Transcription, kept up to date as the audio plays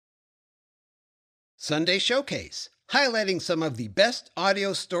Sunday Showcase, highlighting some of the best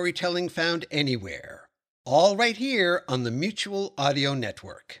audio storytelling found anywhere. All right here on the Mutual Audio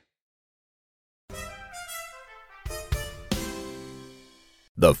Network.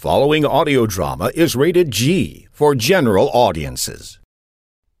 The following audio drama is rated G for general audiences.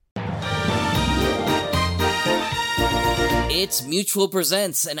 It's Mutual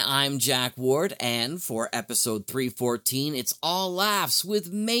Presents, and I'm Jack Ward, and for episode 314, it's All Laughs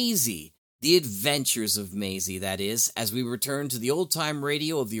with Maisie. The Adventures of Maisie, that is, as we return to the old-time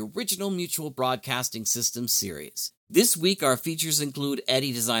radio of the original Mutual Broadcasting System series. This week, our features include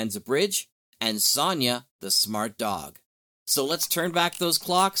Eddie Designs a Bridge and Sonia, the Smart Dog. So let's turn back those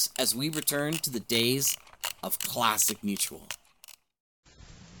clocks as we return to the days of classic Mutual.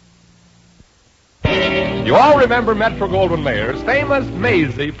 You all remember Metro-Goldwyn-Mayer's famous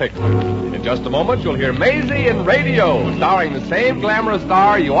Maisie picture. In just a moment, you'll hear Maisie in radio, starring the same glamorous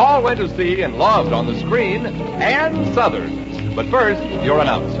star you all went to see and loved on the screen, Ann Sothern. But first, your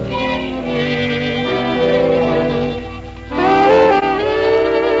announcer.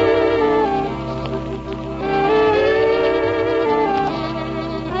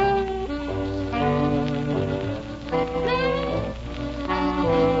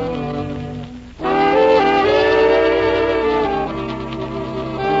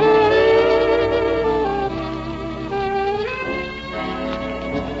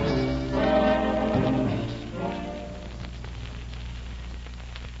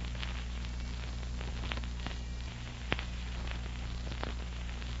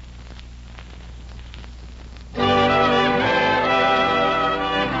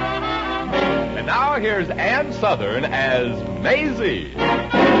 Here's Ann Sothern as Maisie.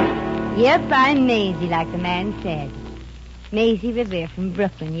 Yep, I'm Maisie, like the man said. Maisie Revere from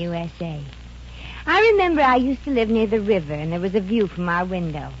Brooklyn, USA. I remember I used to live near the river, and there was a view from our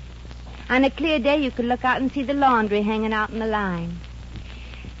window. On a clear day, you could look out and see the laundry hanging out in the line.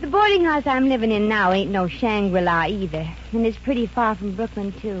 The boarding house I'm living in now ain't no Shangri-La either, and it's pretty far from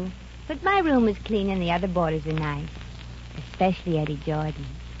Brooklyn, too. But my room is clean and the other boarders are nice, especially Eddie Jordan.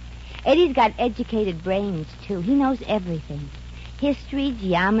 Eddie's got educated brains, too. He knows everything. History,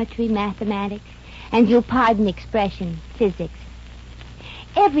 geometry, mathematics, and you'll pardon the expression, physics.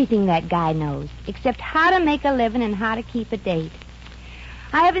 Everything that guy knows, except how to make a living and how to keep a date.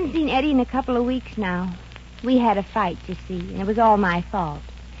 I haven't seen Eddie in a couple of weeks now. We had a fight, you see, and it was all my fault.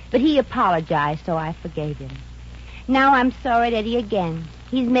 But he apologized, so I forgave him. Now I'm sore at Eddie again.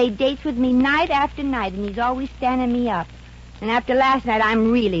 He's made dates with me night after night, and he's always standing me up. And after last night,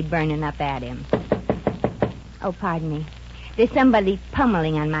 I'm really burning up at him. Oh, pardon me. There's somebody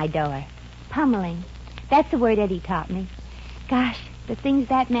pummeling on my door. Pummeling. That's the word Eddie taught me. Gosh, the things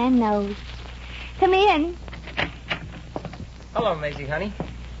that man knows. Come in. Hello, Maisie, honey.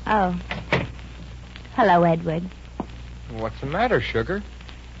 Oh. Hello, Edward. What's the matter, sugar?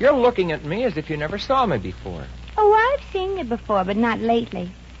 You're looking at me as if you never saw me before. Oh, I've seen you before, but not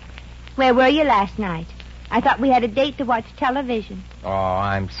lately. Where were you last night? I thought we had a date to watch television. Oh,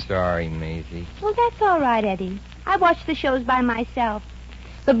 I'm sorry, Maisie. Well, that's all right, Eddie. I watch the shows by myself.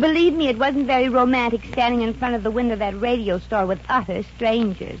 But believe me, it wasn't very romantic standing in front of the window of that radio store with utter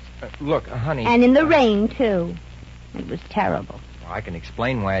strangers. Look, honey... And in the rain, too. It was terrible. Well, I can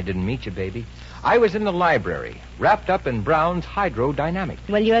explain why I didn't meet you, baby. I was in the library, wrapped up in Brown's Hydrodynamics.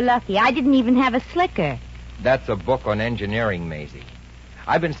 Well, you're lucky. I didn't even have a slicker. That's a book on engineering, Maisie.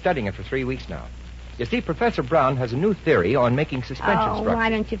 I've been studying it for 3 weeks now. You see, Professor Brown has a new theory on making suspension structures. Why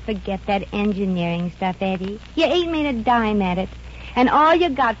don't you forget that engineering stuff, Eddie? You ain't made a dime at it. And all you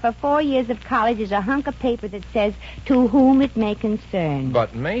got for 4 years of college is a hunk of paper that says, to whom it may concern.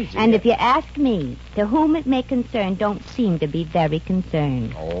 But, Maisie... And if you ask me, to whom it may concern don't seem to be very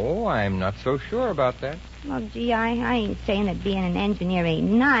concerned. Oh, I'm not so sure about that. Well, gee, I ain't saying that being an engineer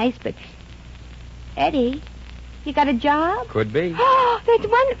ain't nice, but... Eddie, you got a job? Could be. Oh, that's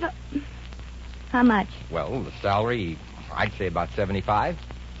wonderful. How much? Well, the salary, I'd say about $75.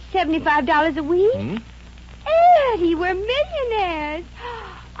 $75 a week? Hmm? Eddie, we're millionaires.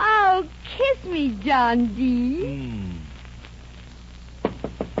 Oh, kiss me, John D.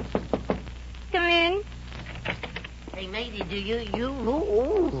 Come in. Hey, Maisie, do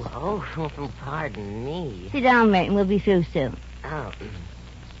oh, pardon me. Sit down, Merton. We'll be through soon. Oh,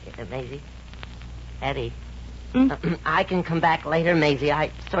 Maisie? Eddie? I can come back later, Maisie.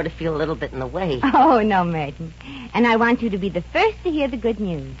 I sort of feel a little bit in the way. Oh, no, Merton. And I want you to be the first to hear the good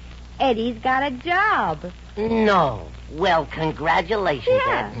news. Eddie's got a job. No. Well, congratulations,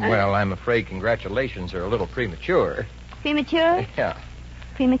 Yeah. Ed. Well, I'm afraid congratulations are a little premature. Premature? Yeah.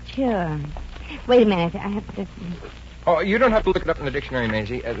 Premature. Wait a minute. I have to... Oh, you don't have to look it up in the dictionary,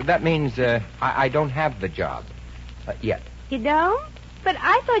 Maisie. That means I don't have the job yet. You don't? But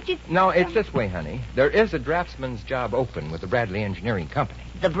I thought you... No, it's this way, honey. There is a draftsman's job open with the Bradley Engineering Company.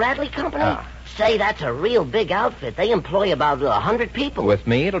 The Bradley Company? Say, that's a real big outfit. They employ about 100 people. With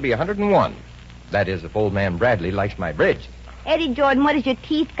me, it'll be 101. That is, if old man Bradley likes my bridge. Eddie Jordan, what has your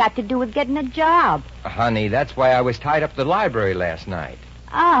teeth got to do with getting a job? Honey, that's why I was tied up at the library last night.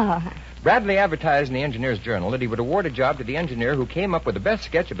 Oh. Bradley advertised in the Engineer's Journal that he would award a job to the engineer who came up with the best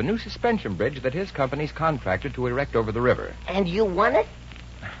sketch of a new suspension bridge that his company's contracted to erect over the river. And you won it?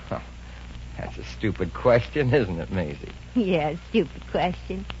 Oh, that's a stupid question, isn't it, Maisie? Yeah, stupid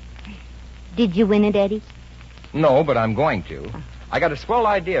question. Did you win it, Eddie? No, but I'm going to. I got a swell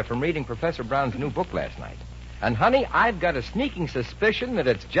idea from reading Professor Brown's new book last night. And, honey, I've got a sneaking suspicion that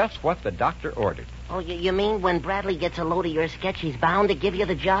it's just what the doctor ordered. Oh, you mean when Bradley gets a load of your sketch, he's bound to give you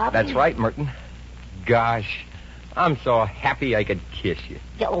the job? That's right, Merton. Gosh, I'm so happy I could kiss you.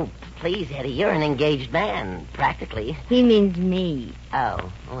 Oh, please, Eddie, you're an engaged man, practically. He means me.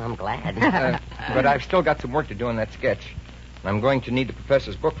 Oh, well, I'm glad. But I've still got some work to do on that sketch. I'm going to need the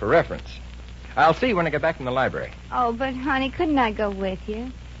professor's book for reference. I'll see you when I get back from the library. Oh, but, honey, couldn't I go with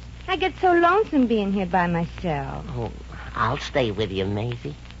you? I get so lonesome being here by myself. Oh, I'll stay with you,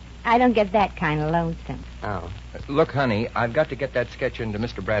 Maisie. I don't get that kind of lonesome. Oh. Look, honey, I've got to get that sketch into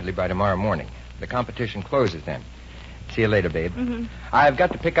Mr. Bradley by tomorrow morning. The competition closes then. See you later, babe. Mm-hmm. I've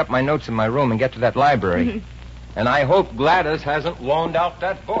got to pick up my notes in my room and get to that library. Mm-hmm. And I hope Gladys hasn't loaned out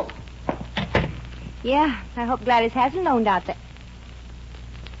that book. Yeah, I hope Gladys hasn't loaned out that...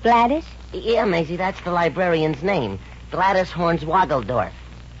 Gladys? Yeah, Maisie, that's the librarian's name. Gladys Hornswogglendorf.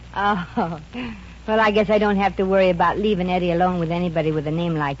 Oh, well, I guess I don't have to worry about leaving Eddie alone with anybody with a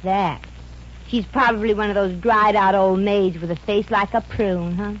name like that. She's probably one of those dried-out old maids with a face like a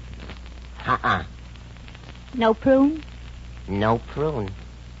prune, huh? Uh-uh. No prune? No prune.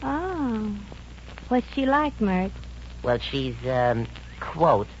 Oh. What's she like, Mert? Well, she's,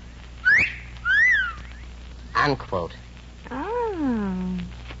 quote, unquote. Oh.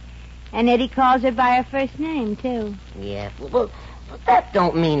 And Eddie calls her by her first name, too. Yeah, well, that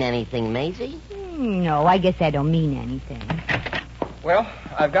don't mean anything, Maisie. No, I guess that don't mean anything. Well,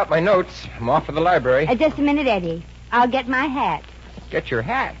 I've got my notes. I'm off for the library. Just a minute, Eddie. I'll get my hat. Get your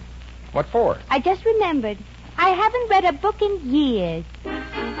hat? What for? I just remembered. I haven't read a book in years.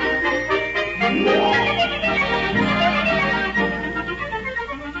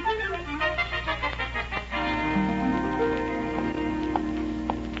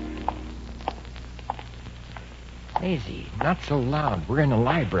 Maisie, not so loud. We're in a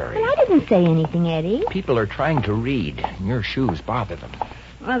library. Well, I didn't say anything, Eddie. People are trying to read, and your shoes bother them.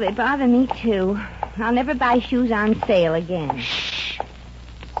 Well, they bother me, too. I'll never buy shoes on sale again. Shh.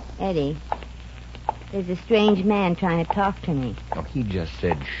 Eddie, there's a strange man trying to talk to me. Oh, he just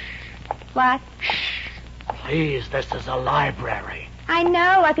said shh. What? Shh. Please, this is a library. I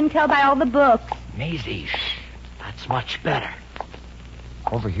know. I can tell by all the books. Maisie, shh. That's much better.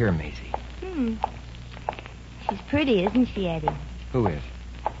 Over here, Maisie. She's pretty, isn't she, Eddie? Who is?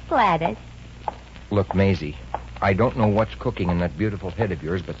 Gladys. Look, Maisie, I don't know what's cooking in that beautiful head of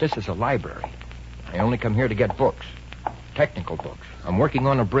yours, but this is a library. I only come here to get books. Technical books. I'm working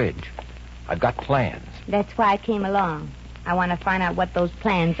on a bridge. I've got plans. That's why I came along. I want to find out what those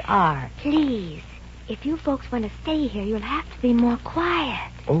plans are. Please, if you folks want to stay here, you'll have to be more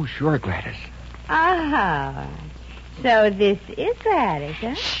quiet. Oh, sure, Gladys. Ah, so this is Gladys,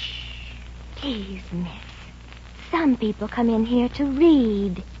 huh? Please, miss. Some people come in here to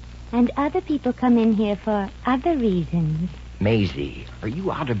read. And other people come in here for other reasons. Maisie, are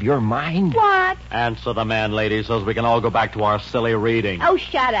you out of your mind? What? Answer the man, lady, so we can all go back to our silly reading. Oh,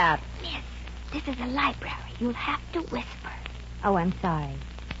 shut up. Miss, this is a library. You'll have to whisper. Oh, I'm sorry.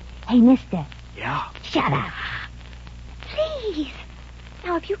 Hey, mister. Yeah? Shut up. Please.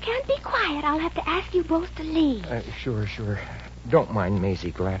 Now, if you can't be quiet, I'll have to ask you both to leave. Sure. Don't mind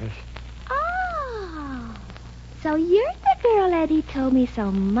Maisie, Gladys. Oh. So you're the girl Eddie told me so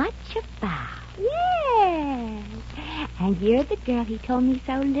much about. Yes. And you're the girl he told me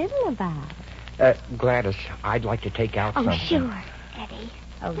so little about. Gladys, I'd like to take out Oh, something. sure, Eddie.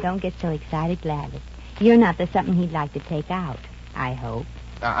 Oh, don't get so excited, Gladys. You're not the something he'd like to take out, I hope.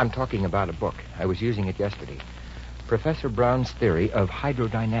 I'm talking about a book. I was using it yesterday. Professor Brown's Theory of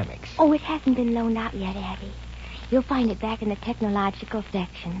Hydrodynamics. Oh, it hasn't been loaned out yet, Eddie. You'll find it back in the technological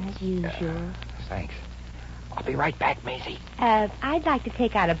section, as usual. Thanks. I'll be right back, Maisie. I'd like to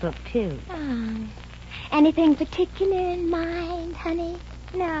take out a book, too. Anything particular in mind, honey?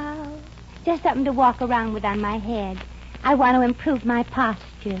 No. Just something to walk around with on my head. I want to improve my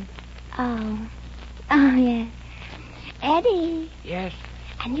posture. Oh, yes. Eddie, Yes?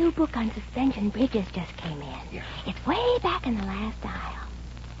 a new book on suspension bridges just came in. Yeah. It's way back in the last aisle.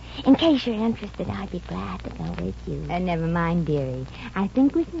 In case you're interested, I'd be glad to go with you. Never mind, dearie. I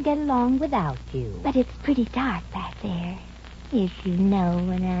think we can get along without you. But it's pretty dark back there, if you know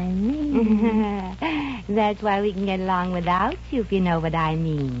what I mean. That's why we can get along without you, if you know what I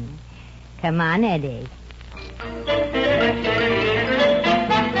mean. Come on, Eddie.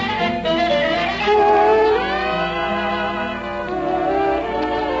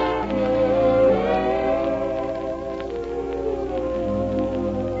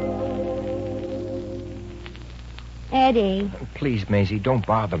 Eddie. Please, Maisie, don't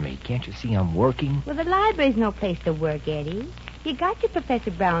bother me. Can't you see I'm working? Well, the library's no place to work, Eddie. You got your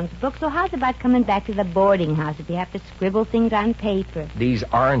Professor Brown's book, so how's about coming back to the boarding house if you have to scribble things on paper? These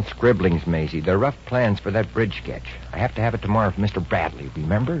aren't scribblings, Maisie. They're rough plans for that bridge sketch. I have to have it tomorrow for Mr. Bradley,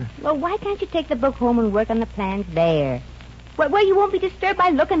 remember? Well, why can't you take the book home and work on the plans there? Where you won't be disturbed by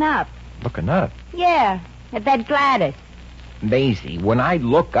looking up. Looking up? Yeah, at that Gladys. Maisie, when I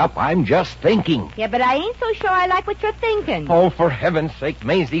look up, I'm just thinking. Yeah, but I ain't so sure I like what you're thinking. Oh, for heaven's sake,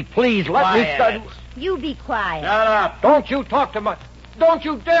 Maisie, please let me study. You be quiet. Shut up. Don't you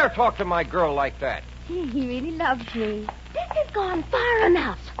dare talk to my girl like that. He really loves me. This has gone far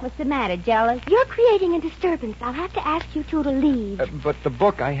enough. What's the matter, jealous? You're creating a disturbance. I'll have to ask you two to leave. But the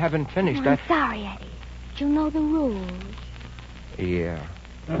book, I haven't finished. I'm sorry, Eddie. But you know the rules. Yeah.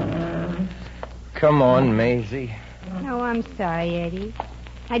 Come on, Maisie. No, I'm sorry, Eddie.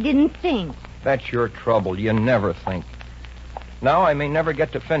 I didn't think. That's your trouble. You never think. Now I may never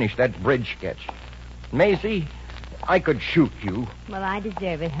get to finish that bridge sketch. Maisie, I could shoot you. Well, I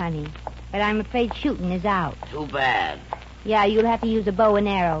deserve it, honey. But I'm afraid shooting is out. Too bad. Yeah, you'll have to use a bow and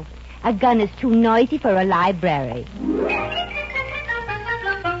arrow. A gun is too noisy for a library.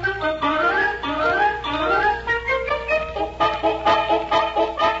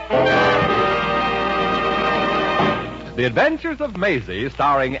 The Adventures of Maisie,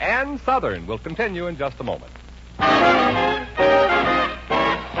 starring Ann Southern, will continue in just a moment.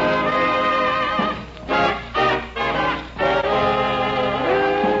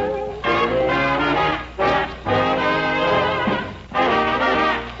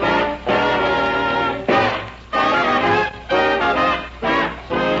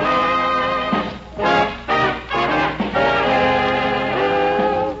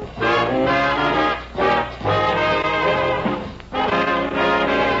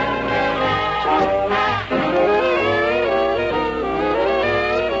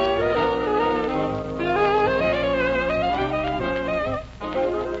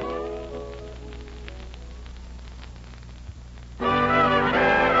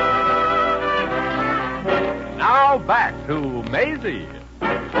 Now back to Maisie.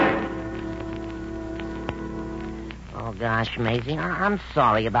 Oh, gosh, Maisie, I'm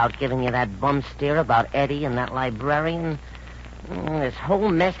sorry about giving you that bum steer about Eddie and that librarian. This whole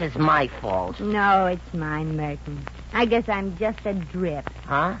mess is my fault. No, it's mine, Merton. I guess I'm just a drip.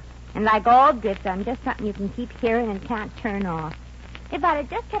 Huh? And like all drips, I'm just something you can keep hearing and can't turn off. If I'd have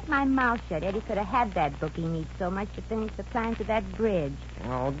just kept my mouth shut, Eddie could have had that book he needs so much to finish the plans of that bridge.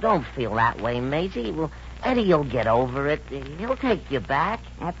 Oh, don't feel that way, Maisie. Well, Eddie'll get over it. He'll take you back.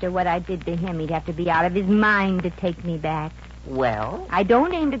 After what I did to him, he'd have to be out of his mind to take me back. Well? I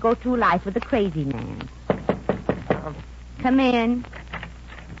don't aim to go through life with a crazy man. Come in.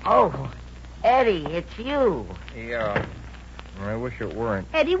 Oh, Eddie, it's you. Yeah. I wish it weren't.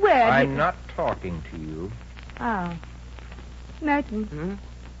 Eddie, where? I'm not talking to you. Oh. Merton. Hmm?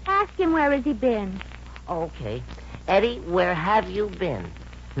 Ask him where has he been. Okay. Eddie, where have you been?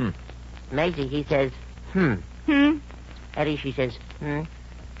 Maisie, he says, Eddie, she says,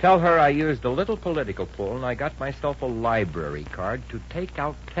 Tell her I used a little political pull and I got myself a library card to take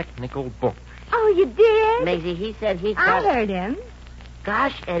out technical books. Oh, you did? Maisie, he said he I got... heard him.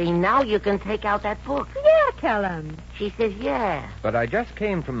 Gosh, Eddie, now you can take out that book. Yeah, tell him. She says, yeah. But I just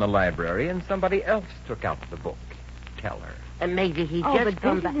came from the library and somebody else took out the book. Tell her. And Maisie, he Oh, just but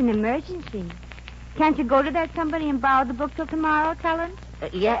come this back. is an emergency. Can't you go to that somebody and borrow the book till tomorrow, tell him?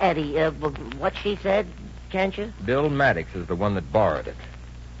 Yeah, Eddie, what she said, can't you? Bill Maddox is the one that borrowed it.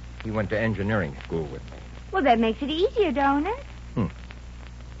 He went to engineering school with me. Well, that makes it easier, don't it?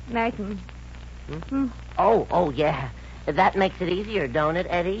 Merton. Oh, yeah. That makes it easier, don't it,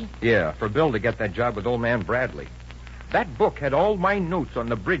 Eddie? Yeah, for Bill to get that job with old man Bradley. That book had all my notes on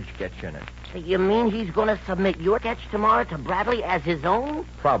the bridge sketch in it. You mean he's going to submit your sketch tomorrow to Bradley as his own?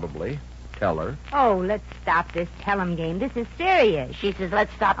 Probably. Tell her. Oh, let's stop this tell him game. This is serious. She says,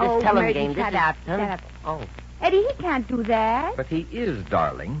 let's stop this Oh, tell him Merton, game. shut This up, is... shut up. Oh. Eddie, he can't do that. But he is,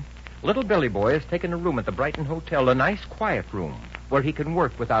 darling. Little Billy Boy has taken a room at the Brighton Hotel, a nice, quiet room, where he can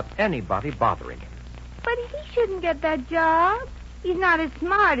work without anybody bothering him. But he shouldn't get that job. He's not as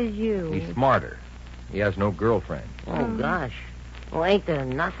smart as you. He's smarter. He has no girlfriend. Oh, gosh. Well, ain't there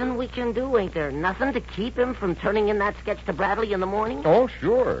nothing we can do? Ain't there nothing to keep him from turning in that sketch to Bradley in the morning? Oh,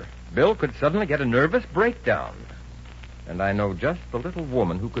 sure. Bill could suddenly get a nervous breakdown. And I know just the little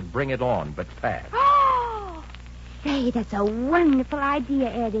woman who could bring it on, but fast. Oh! Say, that's a wonderful idea,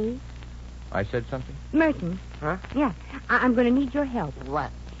 Eddie. I said something? Merton. Huh? Yeah, I'm going to need your help.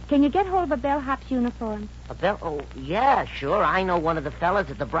 What? Can you get hold of a bellhop's uniform? A bell? Oh, yeah, sure. I know one of the fellas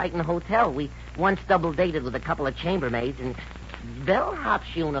at the Brighton Hotel. We once double-dated with a couple of chambermaids, and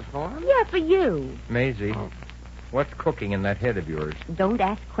bellhop's uniform? Yeah, for you. Maisie, what's cooking in that head of yours? Don't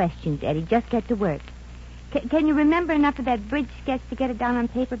ask questions, Eddie. Just get to work. Can you remember enough of that bridge sketch to get it down on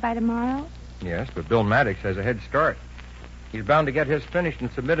paper by tomorrow? Yes, but Bill Maddox has a head start. He's bound to get his finished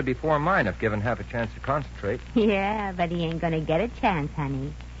and submitted before mine if given half a chance to concentrate. Yeah, but he ain't going to get a chance,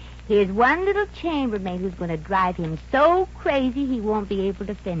 honey. Here's one little chambermaid who's going to drive him so crazy he won't be able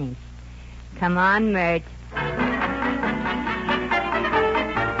to finish. Come on, Mert.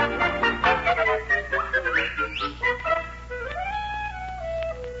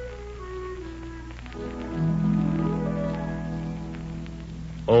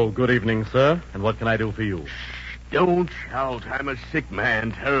 Oh, good evening, sir. And what can I do for you? Don't shout. I'm a sick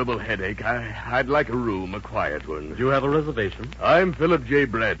man. Terrible headache. I'd like a room, a quiet one. Do you have a reservation? I'm Philip J.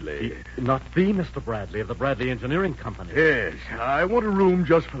 Bradley. Not the Mr. Bradley of the Bradley Engineering Company. Yes, I want a room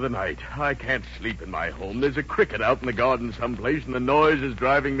just for the night. I can't sleep in my home. There's a cricket out in the garden someplace, and the noise is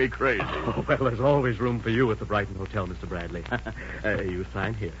driving me crazy. Oh, well, there's always room for you at the Brighton Hotel, Mr. Bradley. You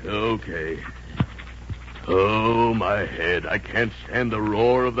sign here. Okay. Oh, my head. I can't stand the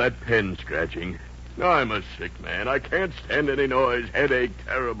roar of that pen scratching. I'm a sick man. I can't stand any noise. Headache,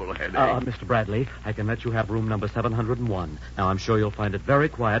 terrible headache. Mr. Bradley, I can let you have room number 701. Now, I'm sure you'll find it very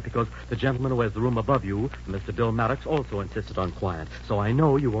quiet because the gentleman who has the room above you, Mr. Bill Maddox, also insisted on quiet. So I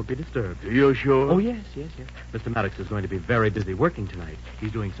know you won't be disturbed. You're sure? Oh, yes. Mr. Maddox is going to be very busy working tonight.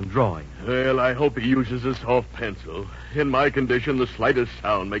 He's doing some drawing. Well, I hope he uses a soft pencil. In my condition, the slightest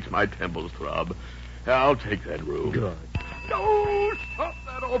sound makes my temples throb. I'll take that room. Good. No, stop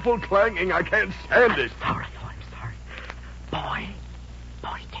that awful clanging. I can't stand it. I'm sorry.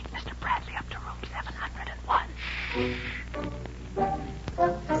 Boy, take Mr. Bradley up to room 701.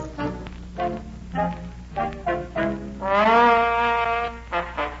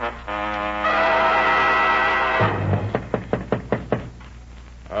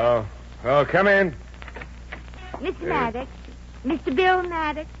 Oh, come in. Mr. Maddox. Mr. Bill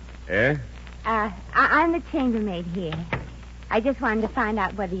Maddox. Eh? I'm the chambermaid here. I just wanted to find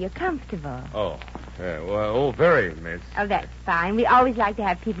out whether you're comfortable. Oh, very, miss. Oh, that's fine. We always like to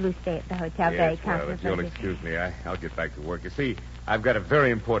have people who stay at the hotel very Yes, comfortable. well, if you'll excuse me, I'll get back to work. You see, I've got a very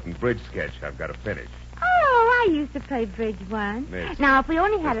important bridge sketch I've got to finish. Oh, I used to play bridge once. Miss. Now, if we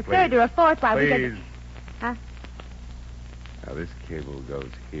only had Miss, a third please. or a fourth, why we Please. could... Huh? Now, this cable goes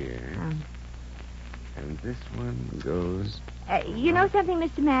here. Oh. And this one goes... You know something,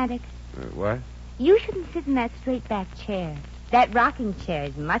 Mr. Maddox? What? You shouldn't sit in that straight-back chair. That rocking chair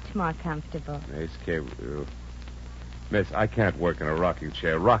is much more comfortable. This cable... Miss, I can't work in a rocking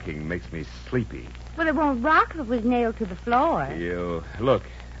chair. Rocking makes me sleepy. Well, it won't rock if it was nailed to the floor. You... Look,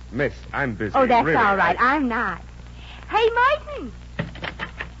 miss, I'm busy. Oh, that's really, all right. I'm not. Hey, Martin!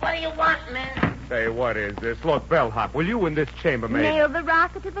 What do you want, man? Say, what is this? Look, bellhop, will you and this chambermaid... Nail the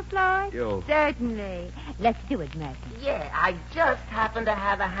rocker to the floor? You. Certainly. Let's do it, Martin. Yeah, I just happen to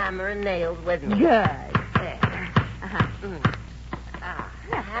have a hammer and nails with me. Good. There. Uh-huh.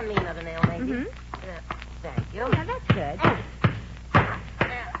 Hand me another nail, maybe. Mhm. Thank you. Yeah, that's good.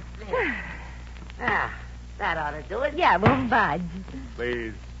 That ought to do it. Yeah, won't budge.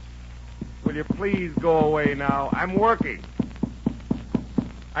 Please. Will you please go away now? I'm working.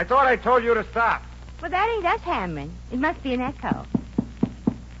 I thought I told you to stop. Well, that ain't us hammering. It must be an echo.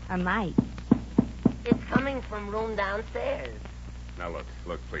 Or might. It's coming from room downstairs. Now,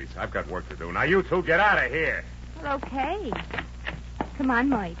 look, please. I've got work to do. Now, you two get out of here. Well, okay. Come on,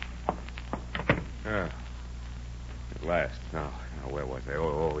 Mike. At last. Now, where was I?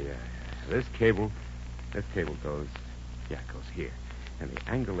 Oh, yeah. This cable goes... Yeah, it goes here. And the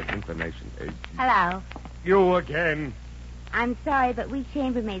angle of inclination is... Hello. You again. I'm sorry, but we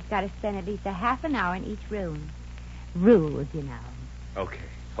chambermaids got to spend at least a half an hour in each room. Rules, you know.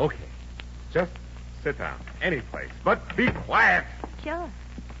 Okay. Just sit down. Any place. But be quiet. Sure.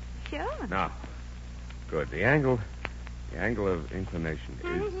 Now, good. The angle The angle of inclination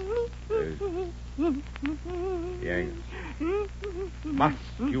is the angle. Must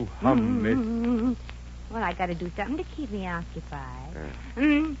you hum, miss? Well, I got to do something to keep me occupied.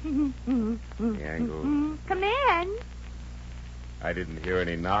 The angle. Come in. I didn't hear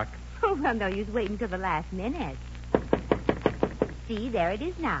any knock. Oh, well, no use waiting till the last minute. See, there it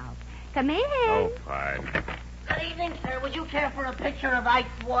is now. Come in. Oh, fine. Good evening, sir. Would you care for a pitcher of ice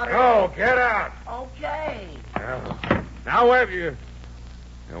water? No, get out. Okay. Now, where have you...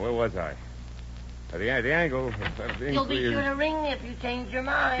 Now, where was I? The angle of You'll be sure to ring if you change your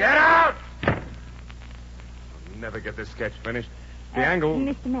mind. Get out! I'll never get this sketch finished. The angle...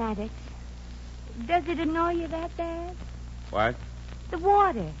 Mr. Maddox, does it annoy you that bad? What? The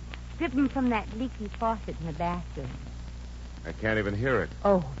water dripping from that leaky faucet in the bathroom. I can't even hear it.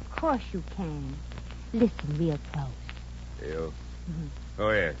 Oh, of course you can. Listen real close. You? Oh,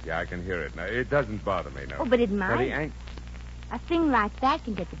 yes. Yeah, I can hear it. Now, it doesn't bother me, no. Oh, but it might. The A thing like that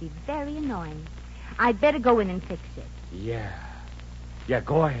can get to be very annoying. I'd better go in and fix it. Yeah. Yeah,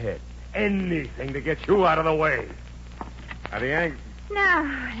 go ahead. Anything to get you out of the way. Now, the angle... Now,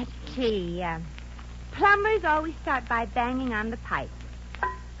 let's see. Plumbers always start by banging on the pipe.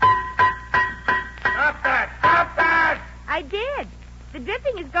 Stop that! Stop that! I did. The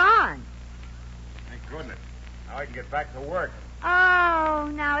dripping is gone. Thank goodness. Now I can get back to work.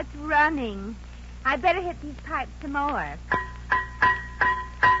 Oh, now it's running. I better hit these pipes some more.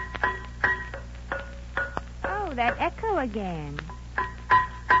 Oh, that echo again.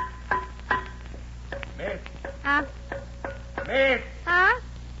 Miss. Huh? Miss! Huh?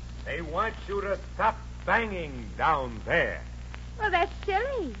 They want you to stop banging down there. Well, that's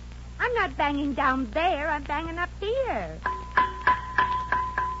silly. I'm not banging down there. I'm banging up here.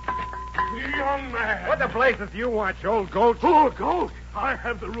 Young man. What the blazes do you want, you old goat? Oh, goat. I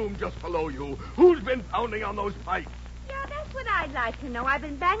have the room just below you. Who's been pounding on those pipes? Yeah, that's what I'd like to know. I've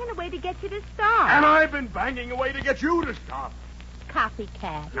been banging away to get you to stop. And I've been banging away to get you to stop.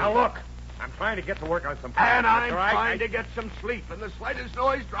 Copycat. Now, look. I'm trying to get to work on some... And I'm right? trying to get some sleep, and the slightest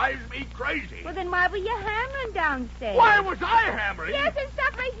noise drives me crazy. Well, then why were you hammering downstairs? Why was I hammering? Yes, and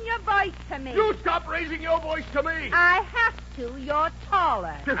stop raising your voice to me. You stop raising your voice to me. I have to. You're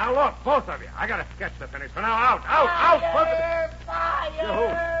taller. Now, look, both of you. I got a sketch to finish. So now, out, both of you.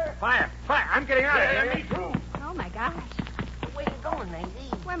 Fire! Fire! I'm getting out of here. Me too. Oh, my gosh. Where you going,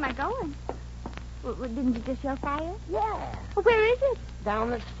 Maisie? Where am I going? Didn't you just yell fire? Yeah. Well, where is it? Down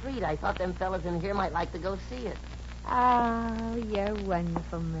the street. I thought them fellas in here might like to go see it. Oh, you're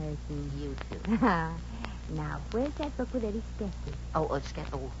wonderful, Mercy. You too. Now, where's that book with Eddie's sketches?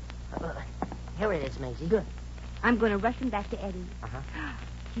 Here it is, Maisie. Good. I'm going to rush him back to Eddie. Uh-huh.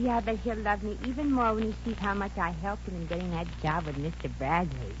 Gee, I bet he'll love me even more when he sees how much I helped him in getting that job with Mr.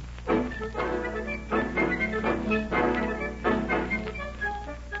 Bradley.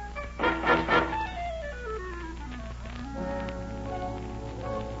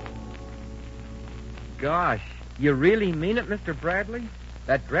 Gosh, you really mean it, Mr. Bradley?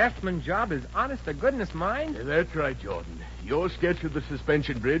 That draftsman job is honest to goodness mine? Yeah, that's right, Jordan. Your sketch of the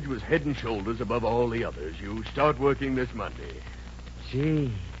suspension bridge was head and shoulders above all the others. You start working this Monday.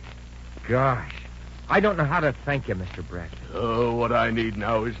 Gee, gosh. I don't know how to thank you, Mr. Bradley. Oh, what I need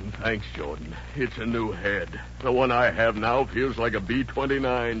now isn't thanks, Jordan. It's a new head. The one I have now feels like a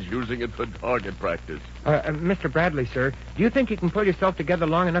B-29's using it for target practice. Mr. Bradley, sir, do you think you can pull yourself together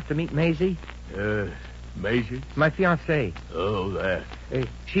long enough to meet Maisie? Maisie? My fiancée. Oh, that.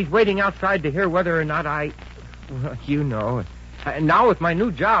 She's waiting outside to hear whether or not I... Well, you know. Now with my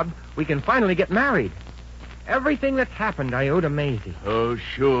new job, we can finally get married. Everything that's happened, I owe to Maisie. Oh,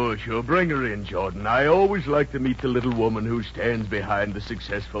 sure. Bring her in, Jordan. I always like to meet the little woman who stands behind the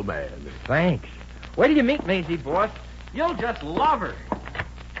successful man. Thanks. Wait till you meet Maisie, boss. You'll just love her.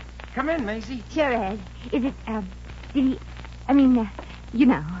 Come in, Maisie. Sure, Ed. Is it, did he... you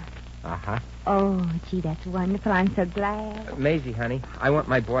know. Uh-huh. Oh, gee, that's wonderful. I'm so glad. Maisie, honey, I want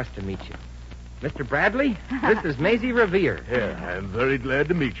my boss to meet you. Mr. Bradley, this is Maisie Revere. Yeah, I'm very glad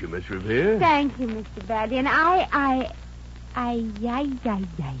to meet you, Miss Revere. Thank you, Mr. Bradley.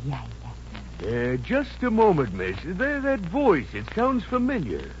 And just a moment, Miss. That voice, it sounds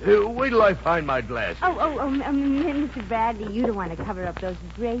familiar. Wait till I find my glasses. Mr. Bradley, you don't want to cover up those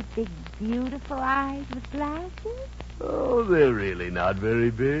great, big, beautiful eyes with glasses? Oh, they're really not very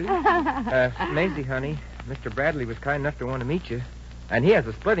big. Maisie, honey, Mr. Bradley was kind enough to want to meet you. And he has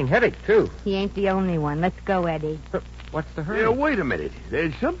a splitting headache, too. He ain't the only one. Let's go, Eddie. What's the hurry? Yeah, wait a minute.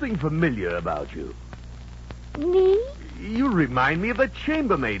 There's something familiar about you. Me? You remind me of a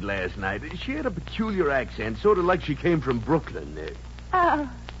chambermaid last night. She had a peculiar accent, sort of like she came from Brooklyn. Oh,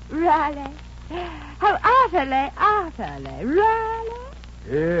 Raleigh. How utterly, really?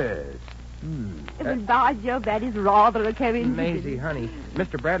 Yes. Well, by Jove, that is rather a coincidence. Maisie, honey,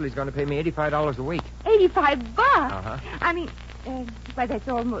 Mr. Bradley's going to pay me $85 a week. $85? Uh-huh. I mean, why, that's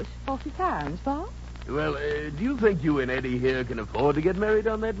almost 40 pounds, Bob. Well, do you think you and Eddie here can afford to get married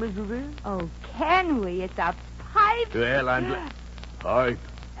on that, Miss Revere? Oh, can we? It's a pipe. Well, I'm glad.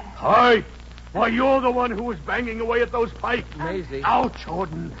 Hi. Why, you're the one who was banging away at those pipes. Maisie. Out,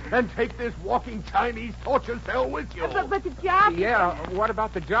 Jordan, and take this walking Chinese torture cell with you. But the job... Yeah, what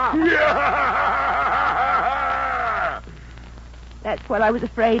about the job? Yeah! That's what I was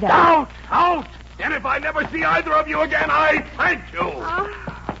afraid of. Out! And if I never see either of you again, I thank you.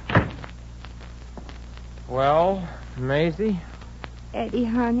 Well, Maisie? Eddie,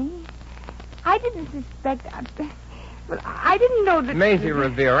 honey, I didn't suspect... Well, I didn't know that... Maisie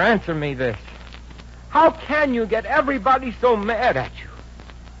Revere, answer me this. How can you get everybody so mad at you?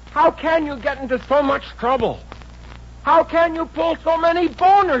 How can you get into so much trouble? How can you pull so many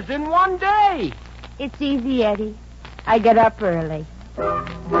boners in one day? It's easy, Eddie. I get up early.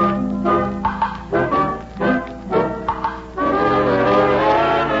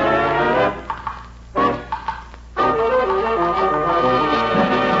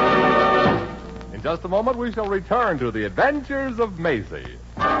 In just a moment, we shall return to the adventures of Maisie.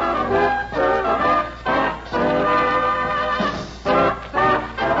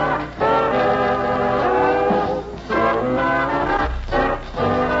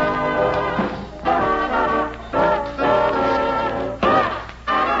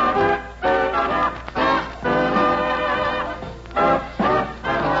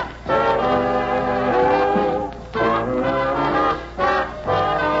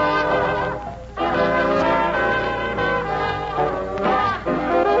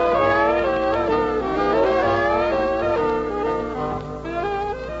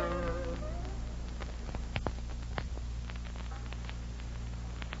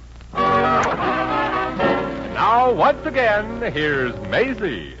 Once again, here's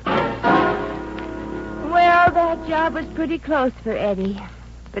Maisie. Well, that job was pretty close for Eddie.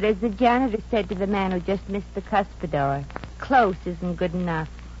 But as the janitor said to the man who just missed the cuspidor, close isn't good enough.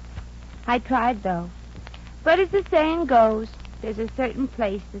 I tried, though. But as the saying goes, there's a certain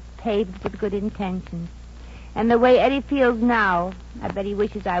place that's paved with good intentions. And the way Eddie feels now, I bet he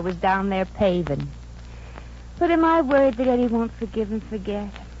wishes I was down there paving. But am I worried that Eddie won't forgive and forget?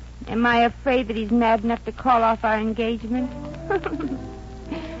 Am I afraid that he's mad enough to call off our engagement?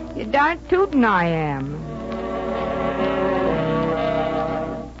 You're darn tootin' I am.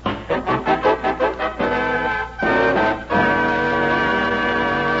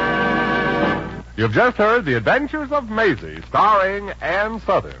 You've just heard The Adventures of Maisie, starring Ann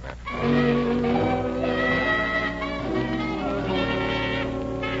Southern.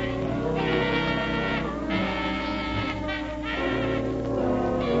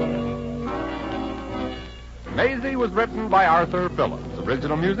 Maisie was written by Arthur Phillips.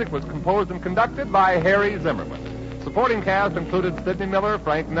 Original music was composed and conducted by Harry Zimmerman. Supporting cast included Sidney Miller,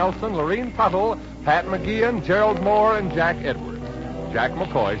 Frank Nelson, Lorene Tuttle, Pat McGeehan, Gerald Moore, and Jack Edwards. Jack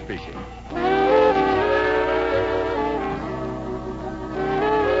McCoy speaking.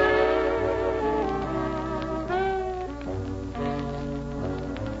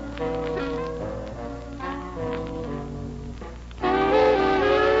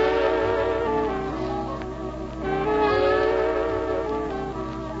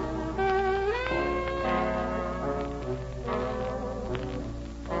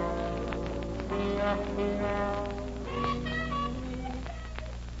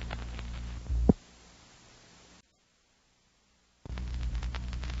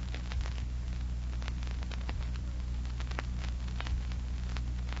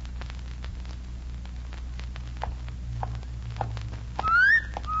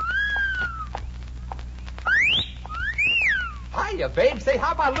 Hiya, babe. Say,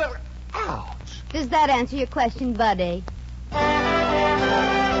 how about a little... Ouch. Does that answer your question, Buddy?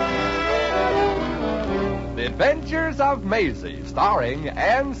 The Adventures of Maisie, starring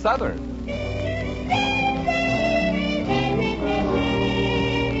Ann Southern.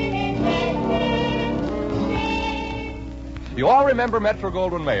 You all remember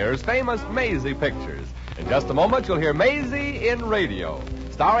Metro-Goldwyn-Mayer's famous Maisie pictures. In just a moment, you'll hear Maisie in radio,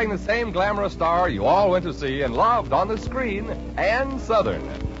 starring the same glamorous star you all went to see and loved on the screen, Ann Southern.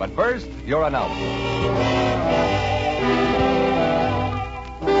 But first, your announcement.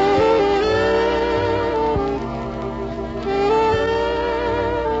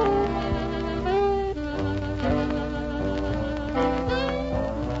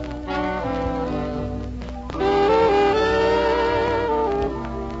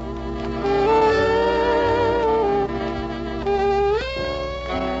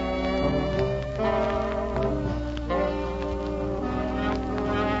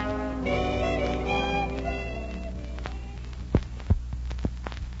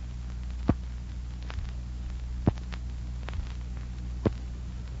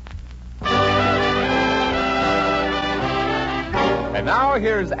 And now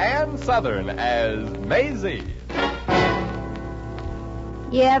here's Ann Southern as Maisie.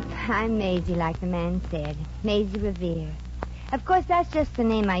 Yep, I'm Maisie, like the man said. Maisie Revere. Of course, that's just the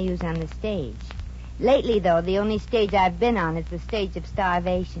name I use on the stage. Lately, though, the only stage I've been on is the stage of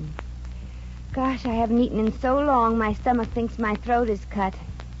starvation. Gosh, I haven't eaten in so long, my stomach thinks my throat is cut.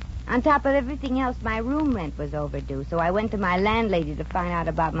 On top of everything else, my room rent was overdue, so I went to my landlady to find out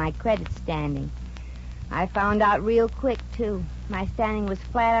about my credit standing. I found out real quick, too. My standing was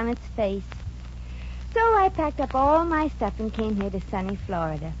flat on its face. So I packed up all my stuff and came here to sunny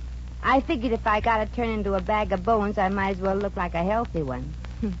Florida. I figured if I got to turn into a bag of bones, I might as well look like a healthy one.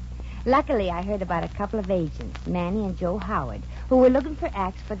 Luckily, I heard about a couple of agents, Manny and Joe Howard, who were looking for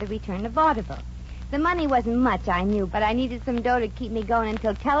acts for the return of vaudeville. The money wasn't much, I knew, but I needed some dough to keep me going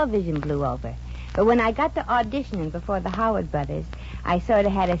until television blew over. But when I got to auditioning before the Howard brothers, I sort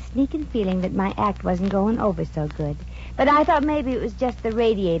of had a sneaking feeling that my act wasn't going over so good. But I thought maybe it was just the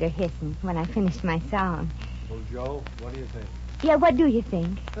radiator hissing when I finished my song. Well, Joe, what do you think? Yeah, what do you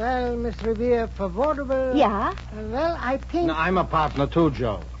think? Well, Miss Revere, for vaudeville... Yeah? Well, I think... No, I'm a partner, too,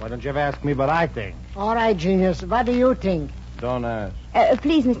 Joe. Why don't you ever ask me what I think? All right, genius. What do you think? Don't ask.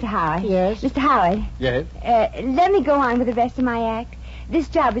 Please, Mr. Howard. Yes? Mr. Howard. Yes? Let me go on with the rest of my act. This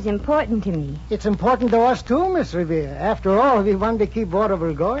job is important to me. It's important to us, too, Miss Revere. After all, we want to keep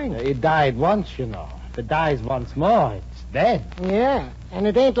vaudeville going. It died once, you know. If it dies once more, it's dead. Yeah, and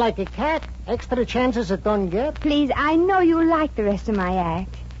it ain't like a cat. Extra chances it don't get. Please, I know you like the rest of my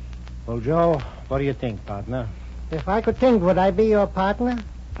act. Well, Joe, what do you think, partner? If I could think, would I be your partner?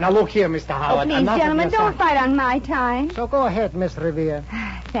 Now, look here, Mr. Howard. Please, gentlemen, don't fight on my time. So go ahead, Miss Revere.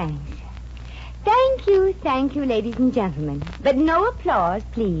 Thanks. Thank you, ladies and gentlemen. But no applause,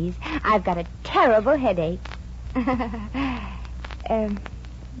 please. I've got a terrible headache.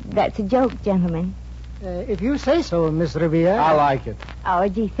 That's a joke, gentlemen. If you say so, Miss Revere. I like it. Oh,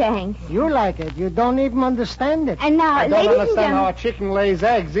 gee, thanks. You like it. You don't even understand it. And now, I don't ladies and understand gentlemen... how a chicken lays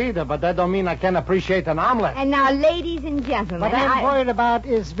eggs either, but that don't mean I can't appreciate an omelet. And now, ladies and gentlemen... What I'm worried about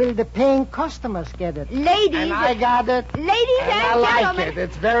is will the paying customers get it? Ladies... And I got it. Ladies and I like gentlemen... it.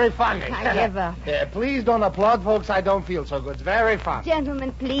 It's very funny. I give up. Please don't applaud, folks. I don't feel so good. It's very funny.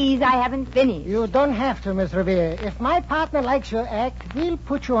 Gentlemen, please, I haven't finished. You don't have to, Miss Revere. If my partner likes your act, we'll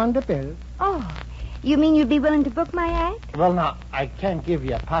put you on the bill. Oh, you mean you'd be willing to book my act? Well, now, I can't give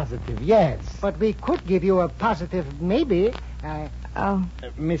you a positive yes. But we could give you a positive maybe.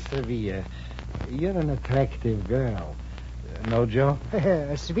 Miss Revere, you're an attractive girl. No, Joe?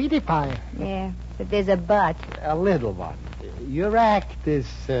 A sweetie pie. Yeah, but there's a but. A little one. Your act is...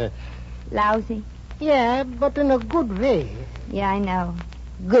 Lousy? Yeah, but in a good way. Yeah, I know.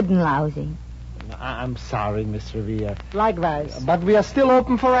 Good and lousy. I'm sorry, Miss Revere. Likewise. But we are still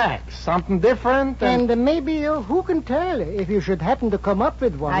open for acts. Something different. And maybe, who can tell, if you should happen to come up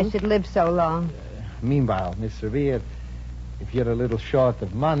with one. I should live so long. Meanwhile, Miss Revere, if you're a little short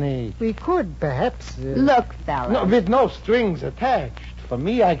of money... We could, perhaps... Look, fella. No, with no strings attached. For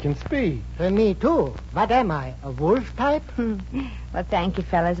me, I can speak. For me, too. What am I, a wolf type? Well, thank you,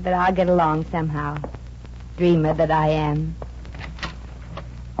 fellas, but I'll get along somehow. Dreamer that I am.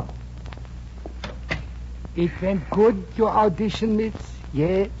 It went good, your audition, Miss?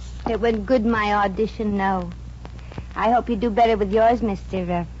 Yes? It went good, my audition, no. I hope you do better with yours,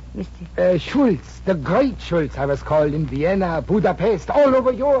 Mr. Schultz, the great Schultz, I was called in Vienna, Budapest, all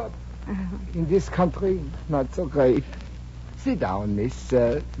over Europe. In this country, not so great. Sit down, Miss...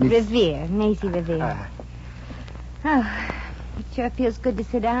 Revere, Maisie Revere. Oh, it sure feels good to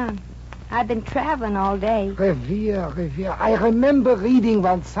sit down. I've been traveling all day. Revere. I remember reading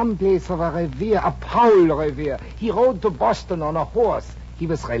once someplace of a Revere, a Paul Revere. He rode to Boston on a horse. He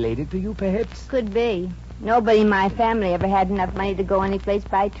was related to you, perhaps? Could be. Nobody in my family ever had enough money to go anyplace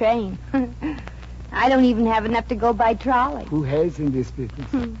by train. I don't even have enough to go by trolley. Who has in this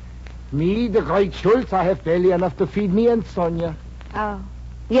business? Me, the great Schultz, I have barely enough to feed me and Sonia. Oh.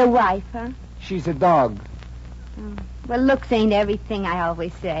 Your wife, huh? She's a dog. Oh. Well, looks ain't everything, I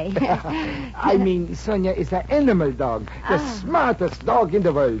always say. I mean, Sonia is an animal dog. The smartest dog in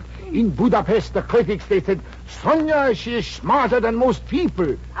the world. In Budapest, the critics, they said, Sonia, she is smarter than most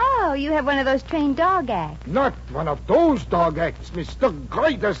people. Oh, you have one of those trained dog acts. Not one of those dog acts, Miss. The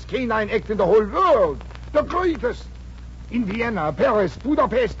greatest canine act in the whole world. The greatest. In Vienna, Paris,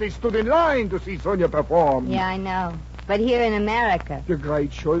 Budapest, they stood in line to see Sonia perform. Yeah, I know. But here in America... The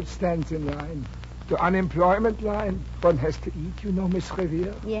great Schultz stands in line. The unemployment line. One has to eat, you know, Miss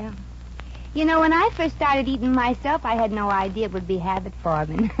Revere. Yeah. You know, when I first started eating myself, I had no idea it would be habit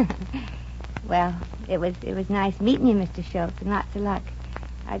forming. Well, it was nice meeting you, Mr. Schultz, and lots of luck.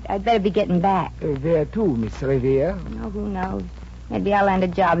 I'd better be getting back. Where to, Miss Revere? No, who knows? Maybe I'll land a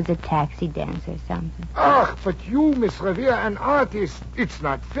job as a taxi dancer or something. Ach, but you, Miss Revere, an artist. It's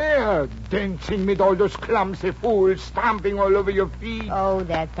not fair. Dancing with all those clumsy fools, stomping all over your feet. Oh,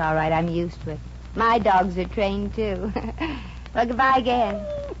 that's all right. I'm used to it. My dogs are trained, too. Well, goodbye again.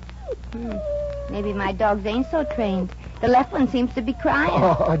 Maybe my dogs ain't so trained. The left one seems to be crying.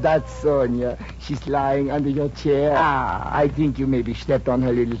 Oh, that's Sonia. She's lying under your chair. I think you maybe stepped on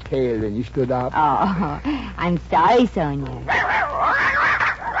her little tail when you stood up. Oh, I'm sorry, Sonia.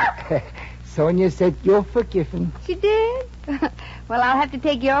 Sonia said you're forgiven. She did? Well, I'll have to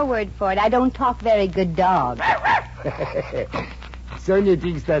take your word for it. I don't talk very good dog. Sonia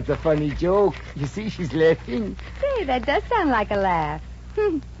thinks that's a funny joke. You see, she's laughing. Say, that does sound like a laugh.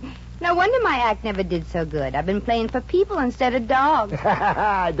 No wonder my act never did so good. I've been playing for people instead of dogs.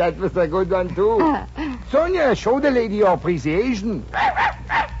 That was a good one, too. Sonia, show the lady your appreciation.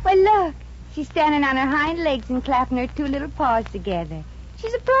 Well, look. She's standing on her hind legs and clapping her two little paws together.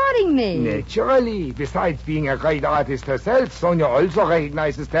 She's applauding me. Naturally. Besides being a great artist herself, Sonia also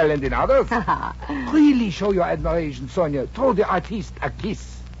recognizes talent in others. Really show your admiration, Sonia. Throw the artiste a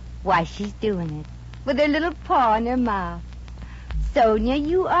kiss. Why, she's doing it. With her little paw in her mouth. Sonia,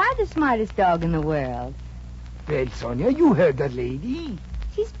 you are the smartest dog in the world. Well, Sonia, you heard that lady.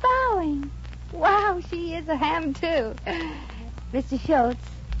 She's bowing. Wow, she is a ham, too. Mr. Schultz,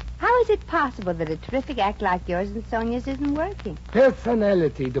 how is it possible that a terrific act like yours and Sonia's isn't working?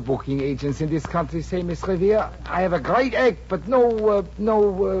 Personality, the booking agents in this country say, Miss Revere. I have a great act, but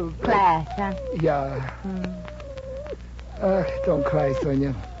no class, huh? Yeah. Don't cry,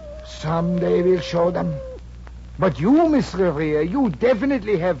 Sonia. Someday we'll show them. But you, Miss Revere, you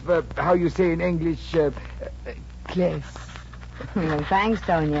definitely have, how you say in English, class. Well, thanks,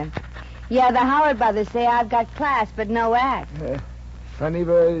 Sonia. Yeah, the Howard brothers say I've got class, but no act. Funny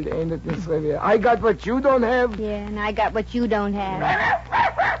world, ain't it, Miss Revere? I got what you don't have. Yeah, and I got what you don't have.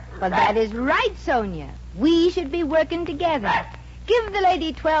 Well, that is right, Sonia. We should be working together. Give the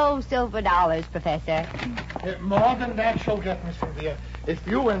lady $12 silver, Professor. More than that she'll get, Miss Revere. If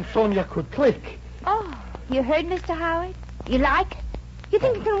you and Sonia could click. Oh, you heard, Mr. Howard? You like it? You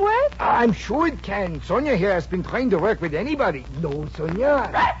think it can work? I'm sure it can. Sonia here has been trained to work with anybody. No,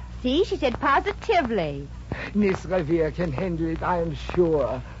 Sonia. See, she said positively. Miss Revere can handle it, I am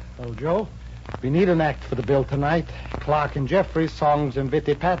sure. Oh, Joe, we need an act for the bill tonight. Clark and Jeffries' songs and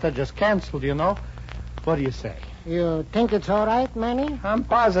Vitty Pata just canceled, you know. What do you say? You think it's all right, Manny? I'm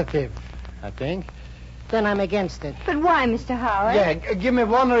positive, I think. Then I'm against it. But why, Mr. Howard? Yeah, give me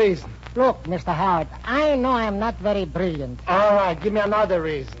one reason. Look, Mr. Howard, I know I'm not very brilliant. All right, give me another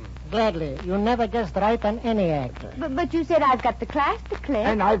reason. Gladly. You never guessed right on any act. But you said I've got the class to click.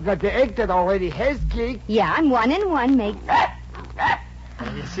 And I've got the act that already has clicked. Yeah, and 1 and 1 makes...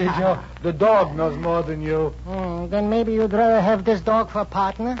 You see, Joe, the dog knows more than you. Then maybe you'd rather have this dog for a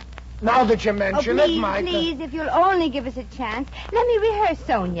partner? Now that you mention please, it, Mike. Please, if you'll only give us a chance, let me rehearse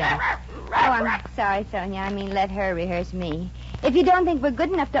Sonia. Oh, I'm sorry, Sonia. I mean, let her rehearse me. If you don't think we're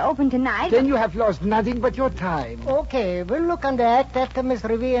good enough to open tonight... Then you have lost nothing but your time. Okay, we'll look on the act after Miss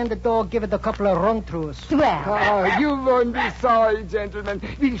Revere and the dog give it a couple of run-throughs. Well... you won't be sorry, gentlemen.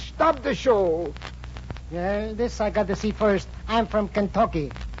 We'll stop the show. Yeah, this I got to see first. I'm from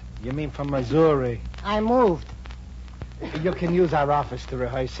Kentucky. You mean from Missouri? I moved. You can use our office to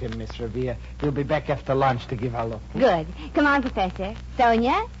rehearse him, Miss Revere. We'll be back after lunch to give our look. Good. Come on, Professor.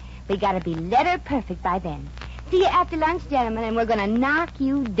 Sonia, we got to be letter perfect by then. See you after lunch, gentlemen, and we're going to knock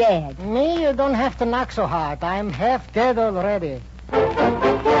you dead. Me, you don't have to knock so hard. I'm half dead already.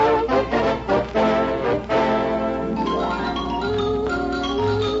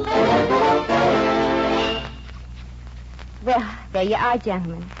 Well, there you are,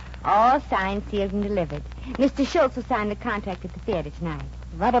 gentlemen. All signed, sealed, and delivered. Mr. Schultz will sign the contract at the theater tonight.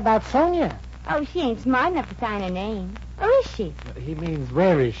 What about Sonia? Oh, she ain't smart enough to sign her name. Or is she? He means,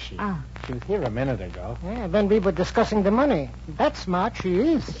 where is she? Oh. She was here a minute ago. Yeah, when we were discussing the money. That's smart, she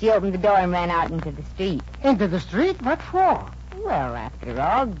is. She opened the door and ran out into the street. Into the street? What for? Well, after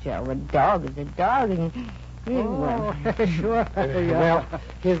all, Joe, a dog is a dog. And... Oh, sure. Well,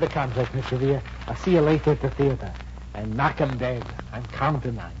 here's the contract, Miss Revere. I'll see you later at the theater. And knock 'em dead. I'm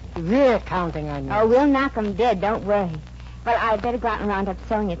counting on you. We're counting on you. Oh, we'll knock 'em dead, don't worry. Well, I'd better go out and round up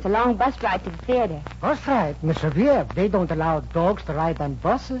Sonia. It's a long bus ride to the theater. Bus ride? Miss Revere, they don't allow dogs to ride on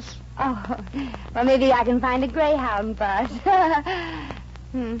buses. Oh, well, maybe I can find a Greyhound bus. I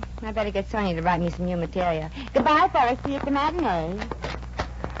better get Sonia to write me some new material. Goodbye, fellas. See you at the matinee.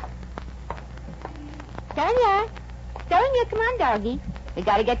 Sonia, come on, doggy. We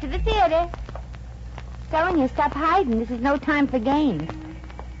got to get to the theater. Sonia, stop hiding. This is no time for games.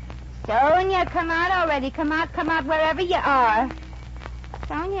 Sonia, come out already. Come out wherever you are.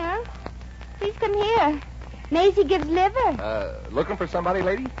 Sonia, please come here. Maisie gives liver. Looking for somebody,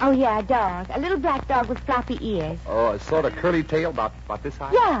 lady? Oh, yeah, a dog. A little black dog with floppy ears. Oh, a sort of curly tail about this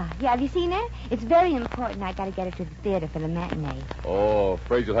high? Yeah. Have you seen her? It's very important. I got to get her to the theater for the matinee. Oh,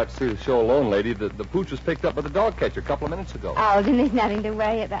 afraid you'll have to see the show alone, lady. The pooch was picked up by the dog catcher a couple of minutes ago. Oh, then there's nothing to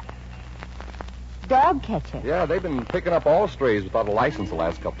worry about. Dog catcher? Yeah, they've been picking up all strays without a license the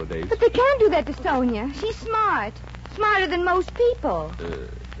last couple of days. But they can't do that to Sonia. She's smart. Smarter than most people.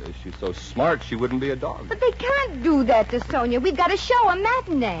 She's so smart she wouldn't be a dog. But they can't do that to Sonia. We've got a show, a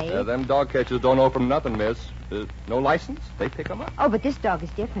matinee. Yeah, them dog catchers don't know from nothing, miss. No license? They pick them up. Oh, but this dog is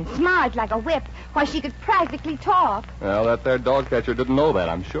different. Smart like a whip. Why, she could practically talk. Well, that there dog catcher didn't know that,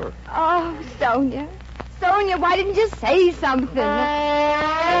 I'm sure. Oh, Sonia. Sonia, why didn't you say something?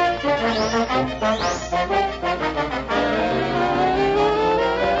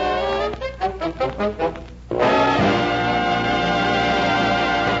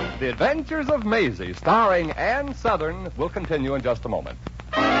 The Adventures of Maisie, starring Ann Southern, will continue in just a moment.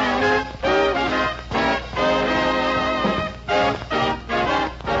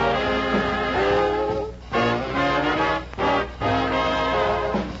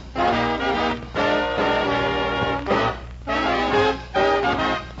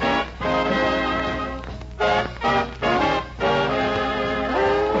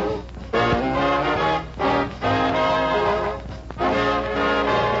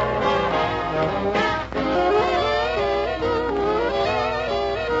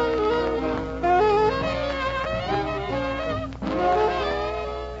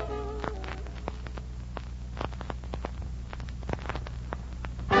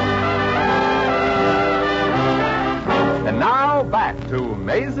 Back to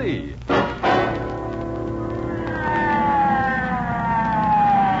Maisie.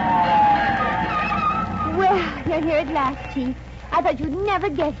 Well, you're here at last, Chief. I thought you'd never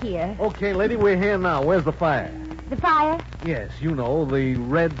get here. Okay, lady, we're here now. Where's the fire? The fire? Yes, you know, the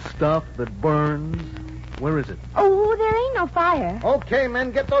red stuff that burns. Where is it? Oh, there ain't no fire. Okay,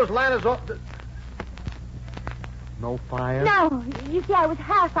 men, get those ladders off. No fire? No. You see, I was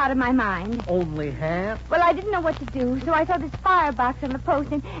half out of my mind. Only half? Well, I didn't know what to do, so I saw this firebox on the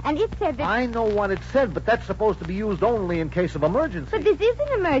post, and it said that... I know what it said, but that's supposed to be used only in case of emergency. But this is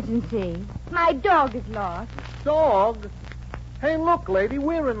an emergency. My dog is lost. Dog? Hey, look, lady,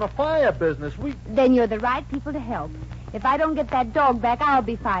 we're in the fire business. Then you're the right people to help. If I don't get that dog back, I'll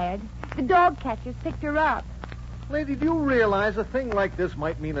be fired. The dog catchers picked her up. Lady, do you realize a thing like this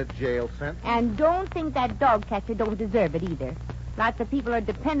might mean a jail sentence? And don't think that dog catcher don't deserve it either. Lots of people are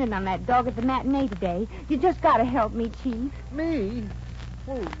dependent on that dog at the matinee today. You just gotta help me, Chief. Me?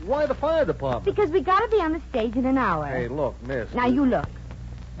 Well, why the fire department? Because we gotta be on the stage in an hour. Hey, look, miss. Now, you look.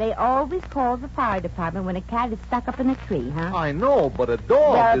 They always call the fire department when a cat is stuck up in a tree, huh? I know, but a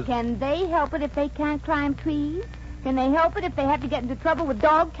dog Well, can they help it if they can't climb trees? Can they help it if they have to get into trouble with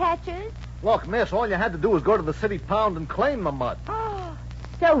dog catchers? Look, miss, all you had to do was go to the city pound and claim the mutt. Oh,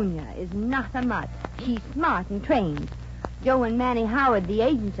 Sonia is not a mutt. She's smart and trained. Joe and Manny Howard, the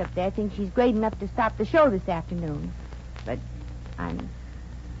agents up there, think she's great enough to stop the show this afternoon. But I'm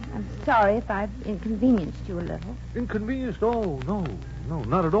sorry if I've inconvenienced you a little. Inconvenienced? Oh, no,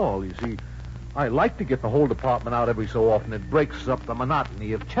 not at all. You see, I like to get the whole department out every so often. It breaks up the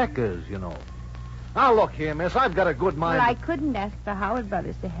monotony of checkers, you know. Now, look here, miss, I've got a good mind. Well, I couldn't ask the Howard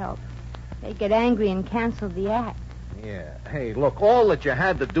brothers to help. They'd get angry and cancel the act. Yeah. Hey, look, all that you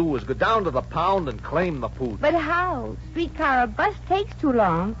had to do was go down to the pound and claim the pooch. But how? Streetcar or bus takes too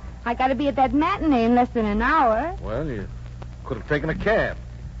long. I got to be at that matinee in less than an hour. Well, you could have taken a cab.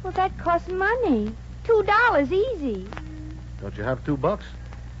 Well, that costs money. $2 easy. Don't you have $2?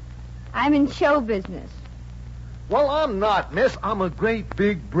 I'm in show business. Well, I'm not, miss. I'm a great,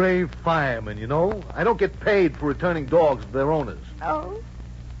 big, brave fireman, you know. I don't get paid for returning dogs to their owners. Oh.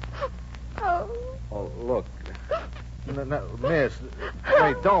 Oh, look. No, miss.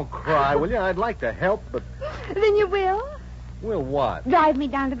 Wait, don't cry, will you? I'd like to help, but... Then you will? Will what? Drive me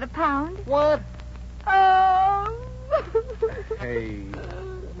down to the pound? What? Oh. Hey,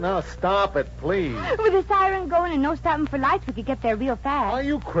 now stop it, please. With the siren going and no stopping for lights, we could get there real fast. Are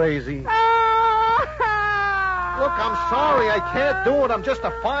you crazy? Oh. Look, I'm sorry. I can't do it. I'm just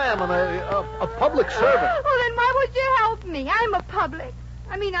a fireman, a public servant. Oh, then why would you help me? I'm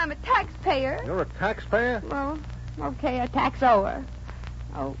a taxpayer. You're a taxpayer? Well, okay, a tax ower.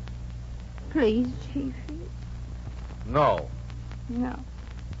 Oh, please, Chiefy. No. No.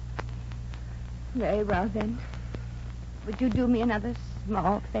 Very well, then. Would you do me another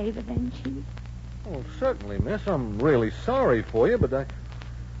small favor, then, Chief? Oh, certainly, miss. I'm really sorry for you, but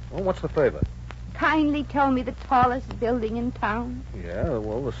Well, what's the favor? kindly tell me the tallest building in town? Yeah,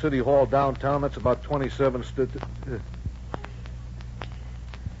 well, the city hall downtown, that's about 27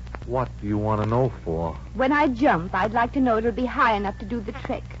 What do you want to know for? When I jump, I'd like to know it'll be high enough to do the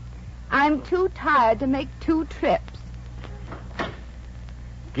trick. I'm too tired to make 2 trips.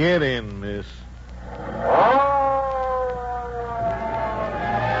 Get in, miss.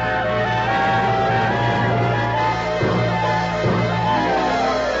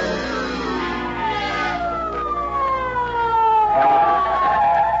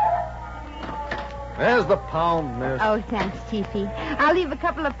 There's the pound, miss. Oh, thanks, Chiefy. I'll leave a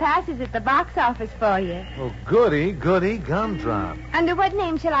couple of passes at the box office for you. Oh, goody, gumdrop. Under what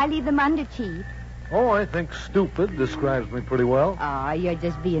name shall I leave them under, Chief? Oh, I think stupid describes me pretty well. Oh, you're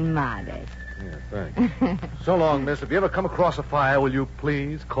just being modest. Yeah, thanks. So long, miss. If you ever come across a fire, will you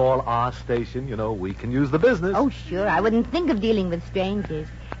please call our station? You know, we can use the business. Oh, sure. I wouldn't think of dealing with strangers.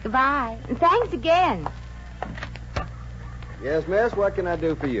 Goodbye. And thanks again. Yes, miss, what can I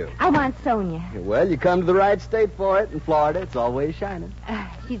do for you? I want Sonia. Well, you come to the right state for it. In Florida, it's always shining.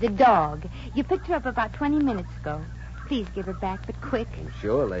 She's a dog. You picked her up about 20 minutes ago. Please give her back, but quick.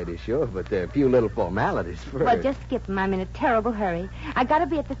 Sure, lady, sure, but there are a few little formalities first. Well, just skip them. I'm in a terrible hurry. I gotta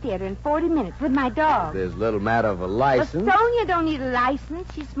be at the theater in 40 minutes with my dog. There's a little matter of a license. Well, Sonia don't need a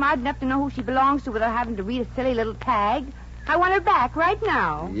license. She's smart enough to know who she belongs to without having to read a silly little tag. I want her back right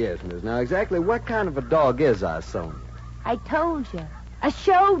now. Yes, miss. Now, exactly what kind of a dog is our Sonia? I told you. A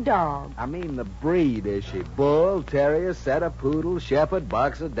show dog. I mean the breed. Is she bull, terrier, setter, poodle, shepherd,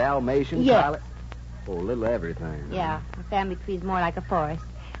 boxer, Dalmatian, Yes. collie? Oh, a little everything. Yeah, her family tree's more like a forest.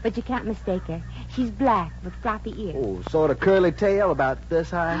 But you can't mistake her. She's black with floppy ears. Oh, sort of curly tail, about this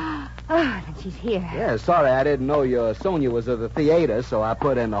high? Oh, then she's here. Yeah, sorry, I didn't know your Sonia was at the theater, so I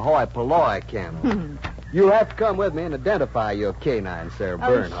put in the hoi polloi kennel. You'll have to come with me and identify your canine, Sarah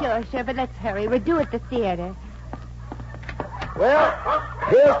Bernhardt. Sure, but let's hurry. We're due at the theater. Well,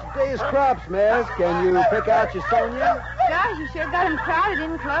 here's today's crops, miss. Can you pick out your Sonia? Gosh, you sure got him crowded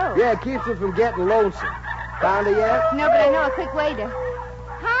in clothes. Yeah, it keeps him from getting lonesome. Found her yet? No, but I know a quick way to...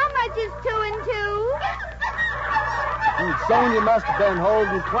 How much is 2 and 2? Sonia must have been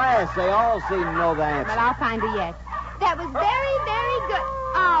holding class. They all seem to know the answer. Well, I'll find her yet. That was very, very good.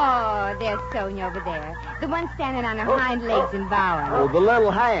 Oh, there's Sonia over there. The one standing on her hind legs and bowing. Oh, the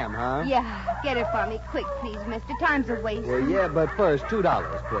little ham, huh? Yeah, get her for me. Quick, please, mister. Time's a waste. Well, yeah, but first, $2,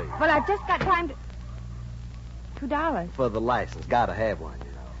 please. Well, I've just got time to... $2? For the license. Gotta have one,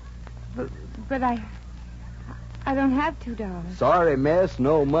 you know. But I don't have $2. Sorry, miss.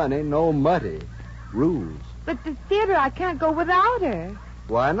 No money, no muddy. Rules. But the theater, I can't go without her.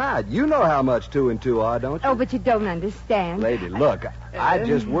 Why not? You know how much 2 and 2 are, don't you? Oh, but you don't understand. Lady, look, I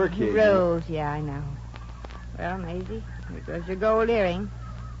just work here. Rules, yeah, I know. Well, Maisie, here goes your gold earring.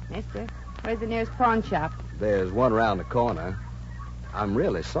 Mister, where's the nearest pawn shop? There's one around the corner. I'm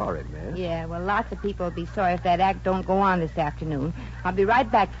really sorry, miss. Yeah, well, lots of people will be sorry if that act don't go on this afternoon. I'll be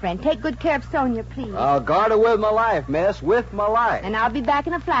right back, friend. Take good care of Sonia, please. I'll guard her with my life, miss, with my life. And I'll be back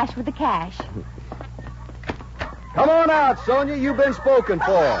in a flash with the cash. Come on out, Sonia. You've been spoken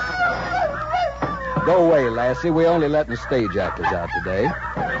for. Go away, lassie. We're only letting stage actors out today.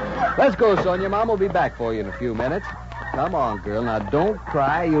 Let's go, Sonia. Mom will be back for you in a few minutes. Come on, girl. Now, don't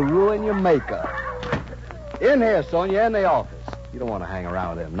cry. You'll ruin your makeup. In here, Sonia, in the office. You don't want to hang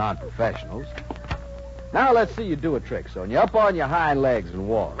around with them non-professionals. Now, let's see you do a trick, Sonia. Up on your hind legs and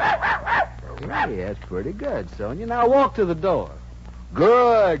walk. Hey, that's pretty good, Sonia. Now, walk to the door.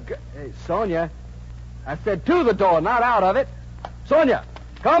 Good. Hey, Sonia... I said to the door, not out of it. Sonia,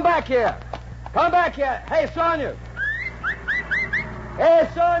 come back here. Come back here. Hey, Sonia. Hey,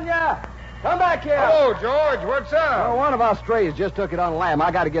 Sonia. Come back here. Hello, George. What's up? Oh, one of our strays just took it on lamb.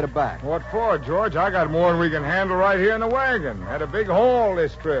 I got to get it back. What for, George? I got more than we can handle right here in the wagon. Had a big haul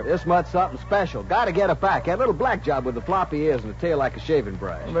this trip. This much something special. Got to get it back. That little black job with the floppy ears and a tail like a shaving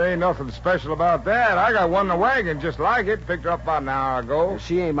brush. Well, there ain't nothing special about that. I got one in the wagon just like it. Picked her up about an hour ago. Well,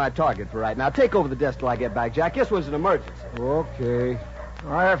 she ain't my target for right now. Take over the desk till I get back, Jack. This was an emergency. Okay.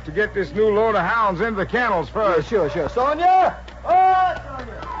 I have to get this new load of hounds into the kennels first. Yeah, sure. Sonia! Oh,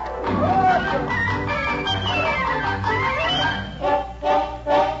 Sonia! Oh,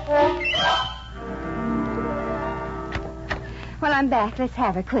 Well, I'm back. Let's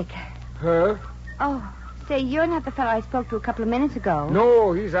have her, quick. Huh? Oh, say, you're not the fellow I spoke to a couple of minutes ago.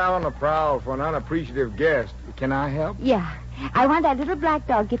 No, he's out on the prowl for an unappreciative guest. Can I help? Yeah. I want that little black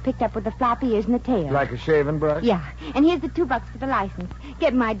dog get picked up with the floppy ears and the tail. Like a shaving brush? Yeah. And here's the $2 for the license.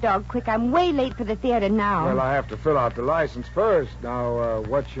 Get my dog quick. I'm way late for the theater now. Well, I have to fill out the license first. Now,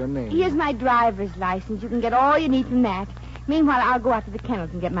 what's your name? Here's my driver's license. You can get all you need from that. Meanwhile, I'll go out to the kennels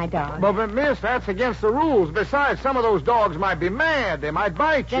and get my dog. But, miss, that's against the rules. Besides, some of those dogs might be mad. They might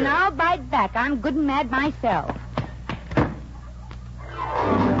bite you. Then I'll bite back. I'm good and mad myself.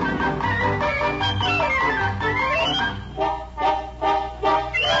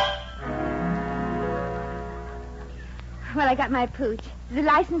 Well, I got my pooch. Is the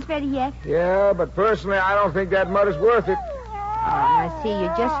license ready yet? Yeah, but personally, I don't think that mud is worth it. Oh, now, see, you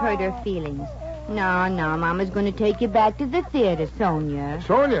just hurt her feelings. No, Mama's going to take you back to the theater, Sonia.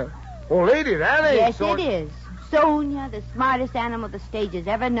 Sonia? Oh, lady, that ain't Yes, Sonia. it is. Sonia, the smartest animal the stage has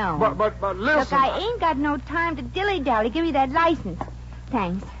ever known. But listen. Look, I ain't got no time to dilly-dally. Give me that license.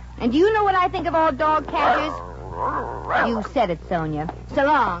 Thanks. And do you know what I think of all dog catchers? You said it, Sonia. So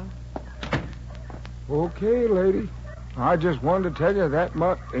long. Okay, lady. I just wanted to tell you that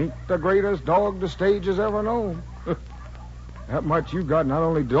mutt ain't the greatest dog the stage has ever known. That mutt you got not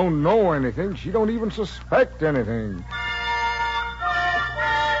only don't know anything, she don't even suspect anything.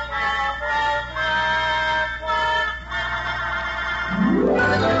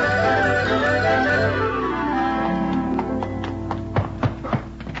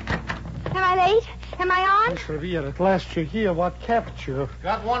 Am I late? Am I on? Miss Revere, at last you're here. What kept you?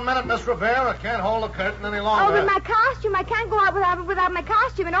 Got 1 minute, Miss Revere. I can't hold the curtain any longer. Oh, but my costume. I can't go out without my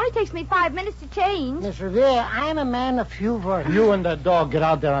costume. It only takes me 5 minutes to change. Miss Revere, I'm a man of few words. You and that dog get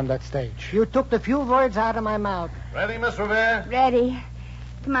out there on that stage. You took the few words out of my mouth. Ready, Miss Revere? Ready.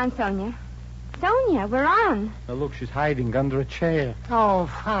 Come on, Sonia. Sonia, we're on. Now, look, she's hiding under a chair. Oh,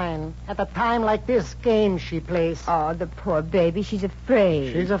 fine. At a time like this, game she plays. Oh, the poor baby. She's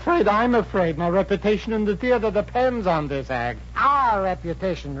afraid. She's afraid. I'm afraid. My reputation in the theater depends on this act. Our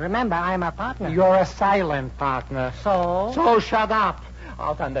reputation. Remember, I'm a partner. You're a silent partner. So shut up.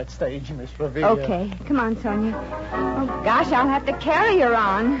 Out on that stage, Miss Revere. Okay. Come on, Sonia. Oh, gosh, I'll have to carry her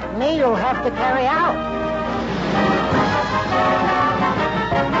on. Me, you'll have to carry out.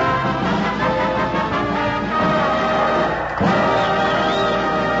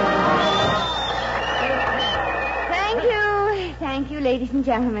 Thank you, ladies and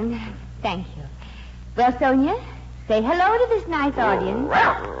gentlemen. Thank you. Well, Sonia, say hello to this nice audience.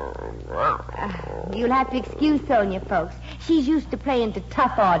 You'll have to excuse Sonia, folks. She's used to playing to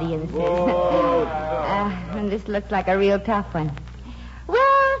tough audiences. And this looks like a real tough one.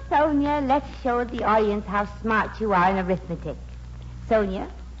 Well, Sonia, let's show the audience how smart you are in arithmetic. Sonia,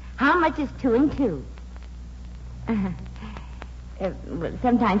 how much is 2 and 2? Well,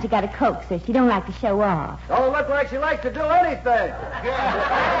 sometimes you got to coax her. She don't like to show off. Don't look like she likes to do anything.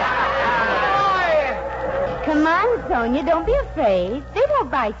 Come on, Sonia. Don't be afraid. They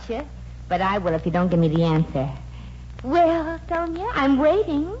won't bite you. But I will if you don't give me the answer. Well, Sonia, I'm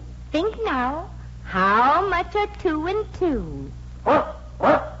waiting. Think now. How much are 2 and 2?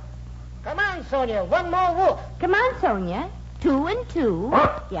 Come on, Sonia. One more woof. Come on, Sonia. 2 and 2.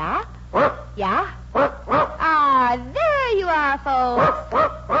 Yeah? Yeah? Ah, there you are,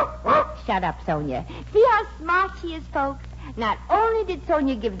 folks. Shut up, Sonia. See how smart she is, folks? Not only did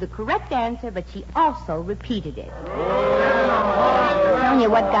Sonia give the correct answer, but she also repeated it. Sonia,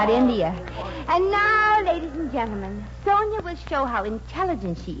 what got into you? And now, ladies and gentlemen, Sonia will show how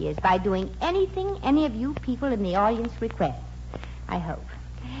intelligent she is by doing anything any of you people in the audience request. I hope.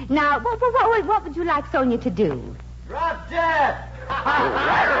 Now, what would you like Sonia to do? Drop dead.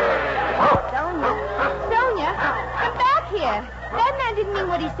 Sonia, come back here. That man didn't mean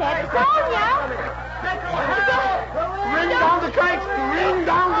what he said. Sonia! Ring down the kite! Ring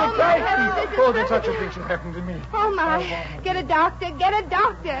down the kite! Oh, that such a thing should happen to me. Oh, my. Get a doctor. Get a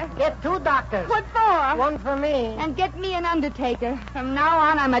doctor. Get 2 doctors. What for? One for me. And get me an undertaker. From now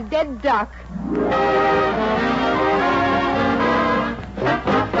on, I'm a dead duck.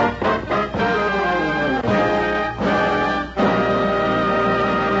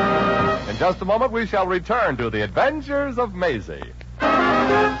 In just a moment, we shall return to the adventures of Maisie.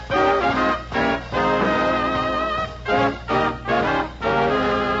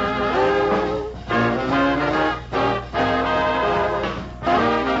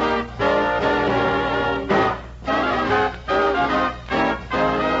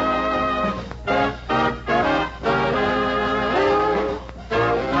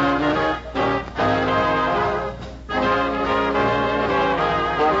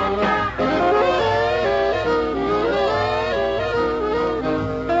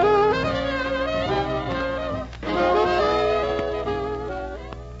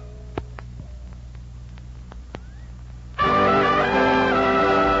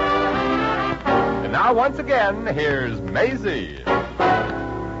 Once again, here's Maisie.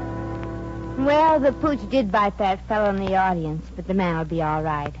 Well, the pooch did bite that fellow in the audience, but the man will be all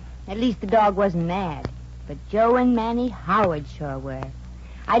right. At least the dog wasn't mad. but Joe and Manny Howard sure were.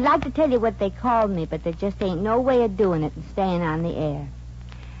 I'd like to tell you what they called me, but there just ain't no way of doing it and staying on the air.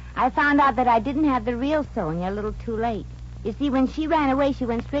 I found out that I didn't have the real Sonia a little too late. You see, when she ran away, she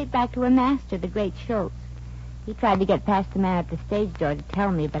went straight back to her master, the great Schultz. He tried to get past the man at the stage door to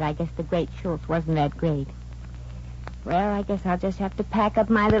tell me, but I guess the great Schultz wasn't that great. Well, I guess I'll just have to pack up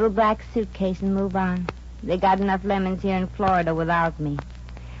my little black suitcase and move on. They got enough lemons here in Florida without me.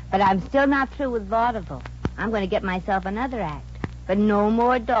 But I'm still not through with vaudeville. I'm going to get myself another act. But no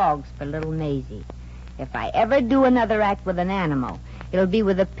more dogs for little Maisie. If I ever do another act with an animal, it'll be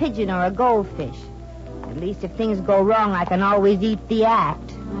with a pigeon or a goldfish. At least if things go wrong, I can always eat the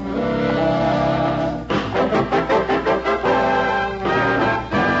act.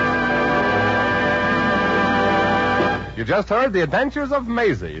 You just heard The Adventures of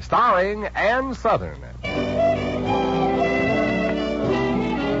Maisie, starring Ann Sothern.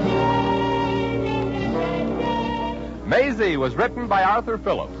 Maisie was written by Arthur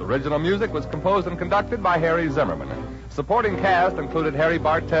Phillips. Original music was composed and conducted by Harry Zimmerman. Supporting cast included Harry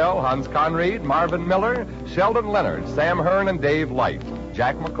Bartell, Hans Conried, Marvin Miller, Sheldon Leonard, Sam Hearn, and Dave Light.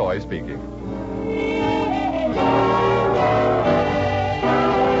 Jack McCoy speaking.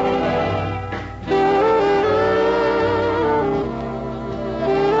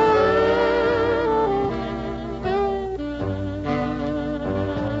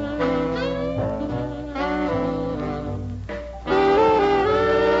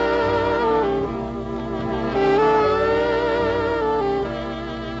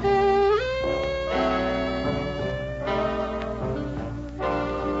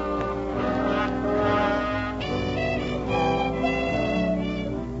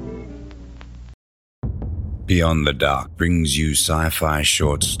 Beyond the Dark brings you sci-fi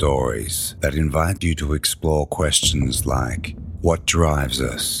short stories that invite you to explore questions like, what drives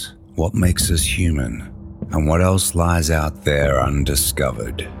us? What makes us human? And what else lies out there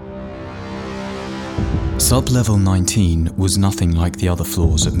undiscovered? Sub-Level 19 was nothing like the other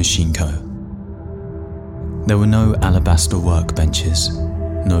floors at Machine Co. There were no alabaster workbenches,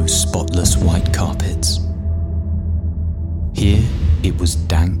 no spotless white carpets. Here it was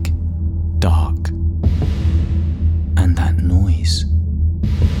dank, dark, and that noise.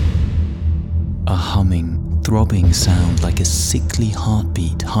 A humming, throbbing sound like a sickly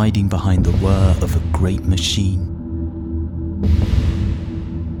heartbeat hiding behind the whir of a great machine.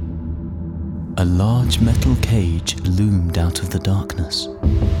 A large metal cage loomed out of the darkness,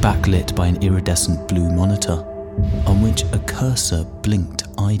 backlit by an iridescent blue monitor, on which a cursor blinked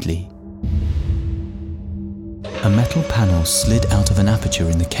idly. A metal panel slid out of an aperture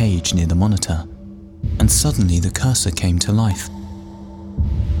in the cage near the monitor, and suddenly the cursor came to life.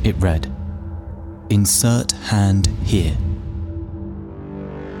 It read, "Insert hand here."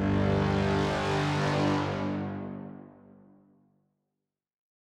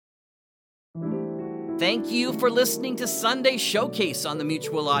 Thank you for listening to Sunday Showcase on the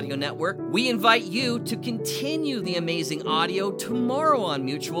Mutual Audio Network. We invite you to continue the amazing audio tomorrow on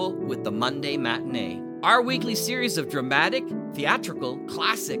Mutual with the Monday Matinee, our weekly series of dramatic, theatrical,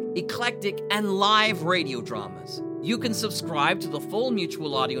 classic, eclectic, and live radio dramas. You can subscribe to the full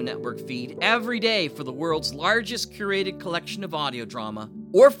Mutual Audio Network feed every day for the world's largest curated collection of audio drama,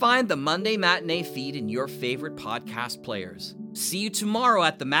 or find the Monday Matinee feed in your favorite podcast players. See you tomorrow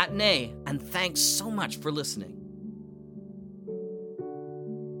at the Matinee, and thanks so much for listening.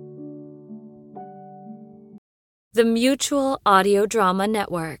 The Mutual Audio Drama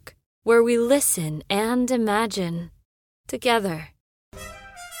Network, where we listen and imagine together.